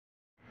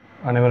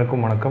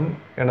அனைவருக்கும் வணக்கம்.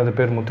 எனது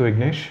பேர் முத்து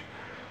விக்னேஷ்.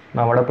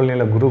 நான்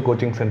வடபழனியில் குரு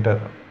coaching centre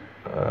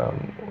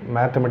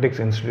mathematics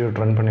institute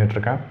run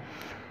பண்ணிகிட்ருக்கேன்.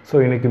 ஸோ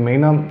இன்றைக்கி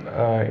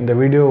மெயினாக இந்த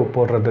வீடியோ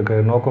போடுறதுக்கு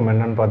நோக்கம்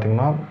என்னென்னு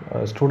பார்த்தீங்கன்னா,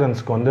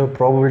 ஸ்டூடெண்ட்ஸ்க்கு வந்து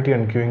ப்ராபபிலிட்டி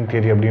அண்ட் கியூயிங்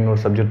தியரி அப்படின்னு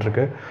ஒரு சப்ஜெக்ட்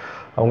இருக்குது.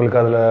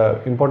 அவங்களுக்கு அதில்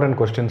இம்பார்ட்டன்ட்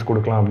கொஸ்டின்ஸ்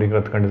கொடுக்கலாம்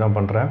அப்படிங்கிறதுக்காண்டி தான்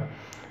பண்ணுறேன்.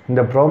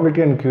 இந்த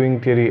ப்ராபபிலிட்டி அண்ட் கியூயிங்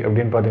தியரி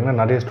அப்படின்னு பார்த்தீங்கன்னா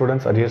நிறைய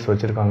ஸ்டூடெண்ட்ஸ் அரியர்ஸ்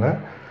வச்சுருக்காங்க.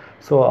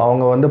 ஸோ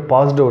அவங்க வந்து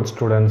பாஸ்ட் அவுட்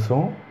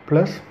ஸ்டூடெண்ட்ஸும்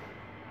plus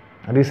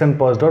recent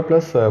passed out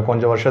plus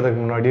கொஞ்சம் வருஷத்துக்கு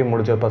முன்னாடி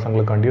முடித்த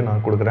பசங்களுக்காண்டியும்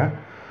நான் கொடுக்குறேன்.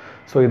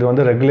 ஸோ இது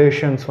வந்து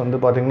ரெகுலேஷன்ஸ் வந்து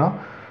பார்த்திங்கன்னா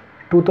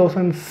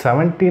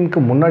 2017க்கு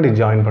முன்னாடி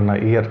ஜாயின் பண்ண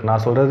இயர்.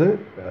 நான் சொல்கிறது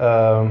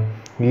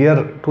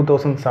இயர்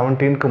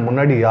 2017க்கு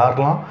முன்னாடி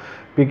யாரெலாம்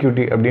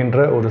பிக்யூடி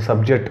அப்படின்ற ஒரு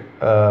சப்ஜெக்ட்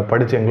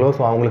படித்தீங்களோ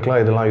ஸோ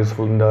அவங்களுக்குலாம் இதெல்லாம்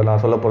யூஸ்ஃபுல், இந்த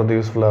நான் சொல்ல போகிறது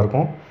யூஸ்ஃபுல்லாக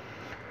இருக்கும்.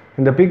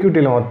 இந்த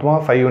பிக்யூடியில் மொத்தமாக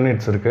 5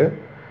 யூனிட்ஸ் இருக்குது.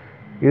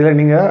 இதில்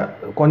நீங்கள்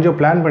கொஞ்சம்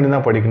பிளான் பண்ணி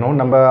தான் படிக்கணும்.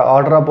 நம்ம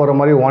ஆர்டராக போகிற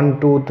மாதிரி 1,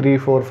 2, 3,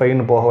 4,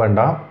 5ன்னு போக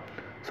வேண்டாம்.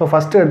 ஸோ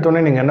ஃபஸ்ட்டு எடுத்தோடனே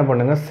நீங்கள் என்ன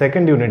பண்ணுங்கள்,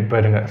 செகண்ட் யூனிட்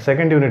போயிருங்க.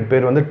 செகண்ட் யூனிட்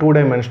பேர் வந்து 2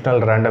 டைமென்ஷனல்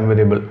ரேண்டம்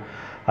வேரியபிள்.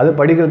 அது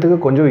படிக்கிறதுக்கு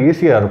கொஞ்சம்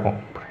ஈஸியாக இருக்கும்,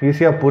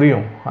 ஈஸியாக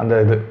புரியும். அந்த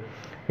இது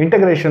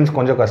இன்டகிரேஷன்ஸ்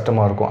கொஞ்சம்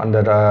கஷ்டமாக இருக்கும். அந்த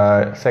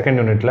செகண்ட்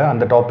யூனிட்டில்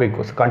அந்த டாபிக்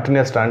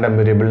கண்டினியூஸ் ரேண்டம்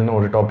வேரியபிள்னு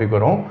ஒரு டாபிக்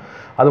வரும்.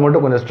 அது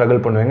மட்டும் கொஞ்சம்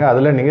ஸ்ட்ரகிள் பண்ணுவீங்க.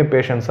 அதில் நீங்கள்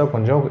பேஷன்ஸாக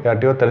கொஞ்சம்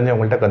யார்ட்டையோ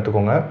தெரிஞ்சவங்கள்ட்ட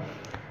கற்றுக்கோங்க.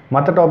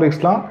 மற்ற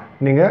டாபிக்ஸ்லாம்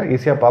நீங்கள்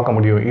ஈஸியாக பார்க்க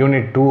முடியும்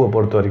யூனிட் 2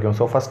 பொறுத்த வரைக்கும்.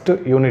 ஸோ ஃபஸ்ட்டு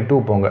யூனிட் 2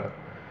 போங்க.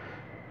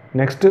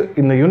 நெக்ஸ்ட்டு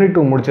இந்த யூனிட்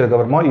 2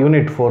 முடிச்சதுக்கப்புறமா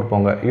யூனிட் 4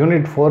 போங்க.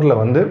 யூனிட் 4ல்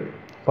வந்து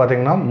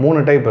பார்த்திங்கன்னா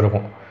 3 டைப்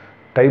இருக்கும்.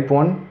 Type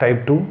 1,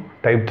 type 2,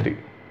 type 3.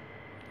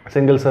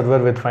 Single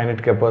server with finite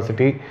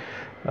capacity,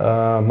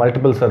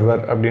 multiple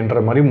server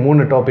அப்படின்ற மாதிரி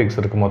 3 டாபிக்ஸ்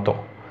இருக்குது மொத்தம்.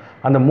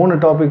 அந்த 3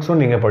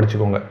 டாபிக்ஸும் நீங்கள்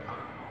படிச்சுக்கோங்க.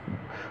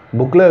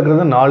 புக்கில்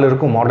இருக்கிறது 4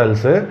 இருக்கும்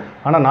மாடல்ஸு.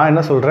 ஆனால் நான்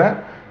என்ன சொல்கிறேன்,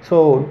 ஸோ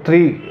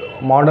 3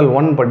 மாடல்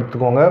 1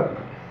 படித்துக்கோங்க,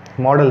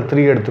 மாடல்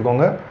 3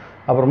 எடுத்துக்கோங்க,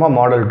 அப்புறமா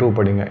மாடல் 2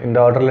 படிங்க. இந்த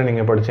ஆர்டரில்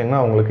நீங்கள் படித்தீங்கன்னா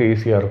உங்களுக்கு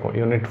ஈஸியாக இருக்கும்.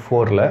 யூனிட்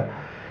 4ல்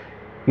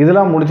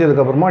இதெல்லாம்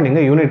முடிச்சதுக்கப்புறமா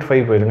நீங்கள் யூனிட்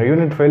 5 போயிடுங்க.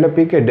 யூனிட் 5ல்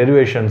பிகே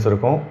டெரிவேஷன்ஸ்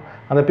இருக்கும்.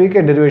 அந்த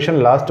பிகே டெரிவேஷன்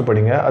லாஸ்ட்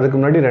படிங்க. அதுக்கு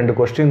முன்னாடி 2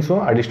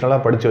 கொஸ்டின்ஸும் அடிஷ்னலாக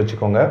படித்து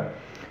வச்சுக்கோங்க.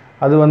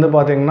 அது வந்து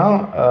பார்த்திங்கன்னா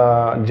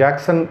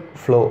ஜாக்சன்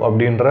ஃப்ளோ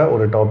அப்படின்ற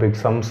ஒரு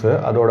டாபிக் சம்ஸு,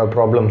 அதோட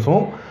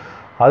ப்ராப்ளம்ஸும்.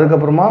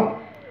 அதுக்கப்புறமா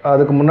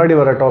அதுக்கு முன்னாடி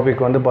வர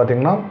டாபிக் வந்து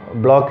பார்த்திங்கன்னா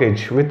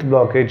பிளாக்கேஜ் வித்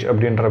பிளாக்கேஜ்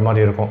அப்படின்ற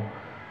மாதிரி இருக்கும்.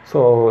 ஸோ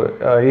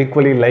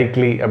ஈக்குவலி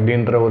லைக்லி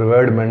அப்படின்ற ஒரு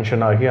வேர்டு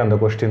மென்ஷன் ஆகி அந்த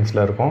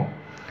கொஸ்டின்ஸில் இருக்கும்.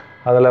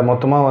 அதில்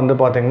மொத்தமாக வந்து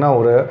பார்த்திங்கன்னா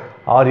ஒரு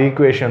 6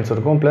 ஈக்குவேஷன்ஸ்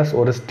இருக்கும், ப்ளஸ்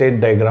ஒரு ஸ்டேட்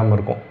டயக்ராம்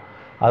இருக்கும்.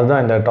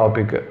 அதுதான் இந்த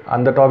டாபிக்கு.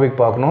 அந்த டாபிக்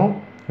பார்க்கணும்.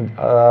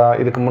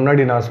 இதுக்கு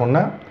முன்னாடி நான்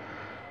சொன்ன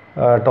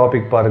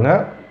டாபிக்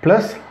பாருங்கள்.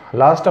 ப்ளஸ்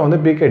லாஸ்ட்டாக வந்து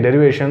பிகே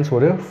டெரிவேஷன்ஸ்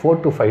ஒரு 4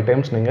 to 5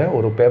 டைம்ஸ் நீங்கள்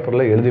ஒரு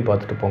பேப்பரில் எழுதி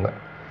பார்த்துட்டு போங்க.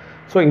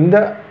 ஸோ இந்த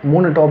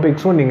 3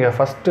 டாபிக்ஸும் நீங்கள்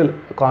ஃபஸ்ட்டு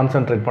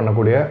கான்சன்ட்ரேட்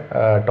பண்ணக்கூடிய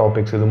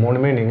டாபிக்ஸ். இது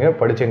 3மே நீங்கள்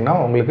படிச்சிங்கன்னா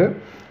உங்களுக்கு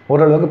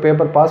ஓரளவுக்கு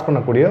பேப்பர் பாஸ்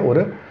பண்ணக்கூடிய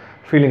ஒரு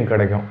ஃபீலிங்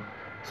கிடைக்கும்.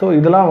 ஸோ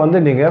இதெல்லாம் வந்து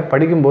நீங்கள்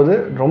படிக்கும்போது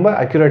ரொம்ப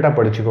அக்யூரேட்டாக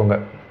படிச்சுக்கோங்க.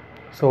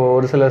 ஸோ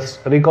ஒரு சில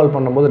ரீகால்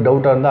பண்ணும்போது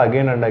டவுட்டாக இருந்தால்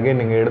அகெயின் அண்ட் அகெயின்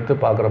நீங்கள் எடுத்து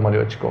பார்க்குற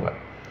மாதிரி வச்சுக்கோங்க.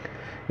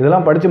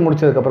 இதெல்லாம் படித்து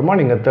முடிச்சதுக்கப்புறமா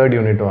நீங்கள் 3rd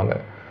யூனிட் வாங்க.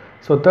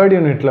 ஸோ 3rd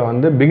யூனிட்டில்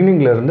வந்து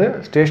பிகினிங்லேருந்து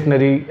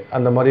ஸ்டேஷ்னரி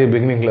அந்த மாதிரி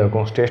பிகினிங்கில்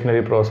இருக்கும்,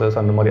 ஸ்டேஷ்னரி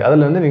ப்ராசஸ் அந்த மாதிரி.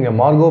 அதுலேருந்து நீங்கள்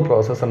Marco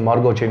process and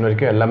Marco chain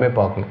வரைக்கும் எல்லாமே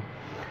பார்க்கணும்.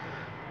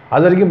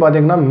 அது வரைக்கும்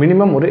பார்த்தீங்கன்னா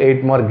மினிமம் ஒரு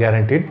 8 மார்க்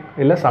கேரண்டீட்,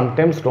 இல்லை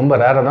சம்டைம்ஸ் ரொம்ப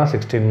ரேராக தான்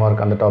 16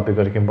 மார்க் அந்த டாபிக்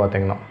வரைக்கும்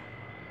பார்த்தீங்கன்னா.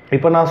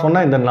 இப்போ நான்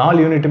சொன்ன இந்த 4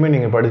 யூனிட்டுமே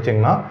நீங்கள்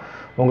படிச்சிங்கன்னா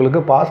உங்களுக்கு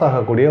பாஸ்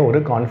ஆகக்கூடிய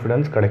ஒரு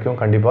கான்ஃபிடென்ஸ் கிடைக்கும்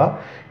கண்டிப்பாக.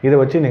 இதை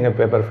வச்சு நீங்கள்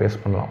பேப்பர் ஃபேஸ்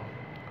பண்ணலாம்.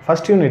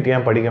 ஃபஸ்ட் யூனிட்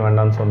ஏன் படிக்க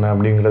வேண்டாம்னு சொன்னேன்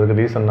அப்படிங்கிறதுக்கு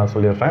ரீசன் நான்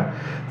சொல்லிடுறேன்.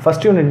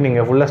 ஃபஸ்ட் யூனிட்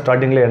நீங்கள் ஃபுல்லாக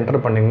ஸ்டார்டிங்கில்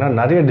என்டர் பண்ணிங்கன்னா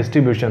நிறைய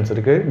டிஸ்ட்ரிபியூஷன்ஸ்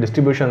இருக்குது.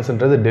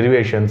 டிஸ்ட்ரிபியூஷன்ஸுன்றது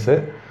டெரிவேஷன்ஸு,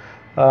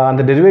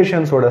 அந்த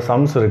டெரிவேஷன்ஸோட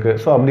சம்ஸ் இருக்குது.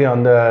 ஸோ அப்படி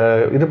அந்த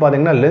இது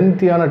பார்த்திங்கன்னா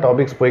லென்த்தியான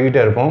டாபிக்ஸ்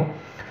போய்கிட்டே இருக்கும்.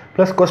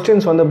 ப்ளஸ்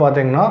கொஸ்டின்ஸ் வந்து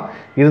பார்த்திங்கன்னா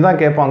இதுதான்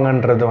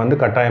கேட்பாங்கன்றது வந்து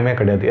கட்டாயமே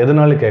கிடையாது.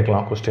 எதுனாலும்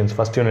கேட்கலாம் கொஸ்டின்ஸ்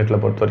ஃபஸ்ட் யூனிட்டில்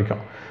பொறுத்த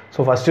வரைக்கும். ஸோ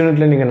ஃபஸ்ட்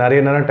யூனிட்டில் நீங்கள் நிறைய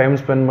நேரம் டைம்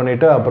ஸ்பெண்ட்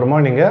பண்ணிவிட்டு அப்புறமா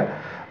நீங்கள்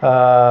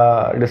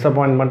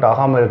டிசப்பாயின்மெண்ட்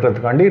ஆகாமல்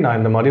இருக்கிறதுக்காண்டி நான்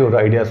இந்த மாதிரி ஒரு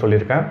ஐடியா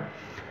சொல்லியிருக்கேன்.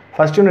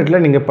 ஃபஸ்ட்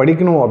யூனிட்டில் நீங்கள்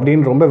படிக்கணும்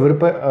அப்படின்னு ரொம்ப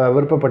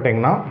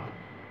விருப்பப்பட்டீங்கன்னா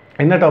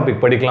என்ன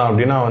டாபிக் படிக்கலாம்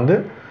அப்படின்னா வந்து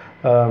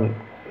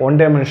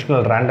 1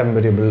 டைமென்ஷனல் ரேண்டம்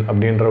வேரியபிள்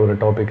அப்படின்ற ஒரு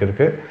டாபிக்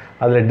இருக்குது.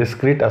 அதில்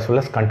discrete as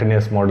well as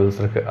continuous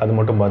models இருக்குது. அது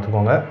மட்டும்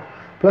பார்த்துக்கோங்க.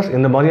 ப்ளஸ்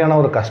இந்த மாதிரியான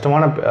ஒரு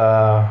கஷ்டமான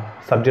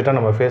சப்ஜெக்டாக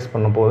நம்ம ஃபேஸ்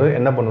பண்ணும்போது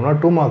என்ன பண்ணணும்னா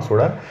 2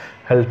 மார்க்ஸோட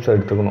ஹெல்ப்ஸ்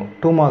எடுத்துக்கணும்.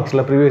 2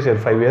 மார்க்ஸில் previous year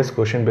 5 years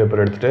question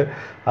paper எடுத்துகிட்டு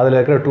அதில்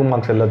இருக்கிற 2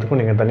 மார்க்ஸ் எல்லாத்துக்கும்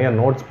நீங்கள் தனியாக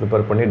நோட்ஸ்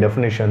ப்ரிப்பேர் பண்ணி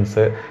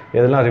டெஃபினிஷன்ஸு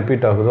எதெல்லாம்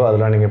ரிப்பீட் ஆகுதோ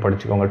அதெல்லாம் நீங்கள்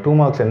படிச்சுக்கோங்க. 2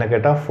 மார்க்ஸ் என்ன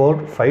கேட்டால் 4,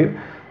 5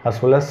 as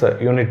well as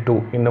யூனிட் 2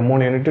 இந்த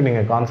 3 யூனிட்டு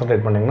நீங்கள்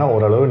கான்சன்ட்ரேட் பண்ணிங்கன்னா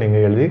ஓரளவு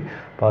நீங்கள் எழுதி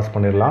பாஸ்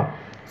பண்ணிடலாம்.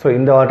 ஸோ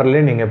இந்த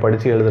ஆர்டர்லேயே நீங்கள்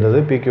படித்து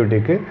எழுதுறது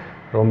பிக்யூடிக்கு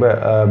ரொம்ப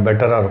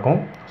பெட்டராக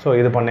இருக்கும். ஸோ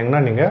இது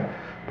பண்ணிங்கன்னா நீங்கள்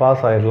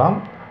பாஸ் ஆகிடலாம்.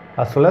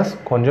 as well as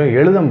கொஞ்சம்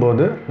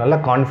எழுதும்போது நல்லா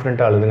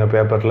கான்ஃபிடென்ட்டாக எழுதுங்க.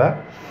 பேப்பரில்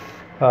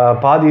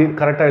பாதி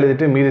கரெக்டாக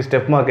எழுதிட்டு மீதி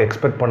ஸ்டெப் மார்க்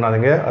எக்ஸ்பெக்ட்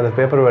பண்ணாதீங்க. அது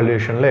பேப்பர்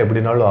வேல்யூஷனில்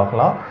எப்படினாலும்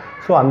ஆகலாம்.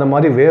 ஸோ அந்த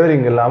மாதிரி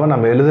வேவரிங் இல்லாமல்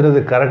நம்ம எழுதுறது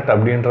கரெக்ட்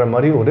அப்படின்ற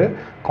மாதிரி ஒரு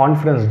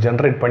கான்ஃபிடென்ஸ்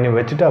ஜென்ரேட் பண்ணி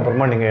வச்சுட்டு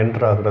அப்புறமா நீங்கள்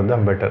என்டர் ஆகுறது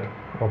தான் பெட்டர்.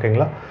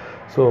 ஓகேங்களா?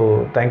 So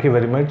thank you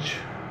very much.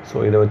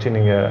 So இதை வச்சு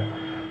நீங்கள்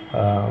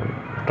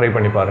ட்ரை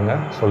பண்ணி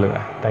பாருங்கள்,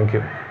 சொல்லுங்கள்.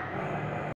 தேங்க்யூ.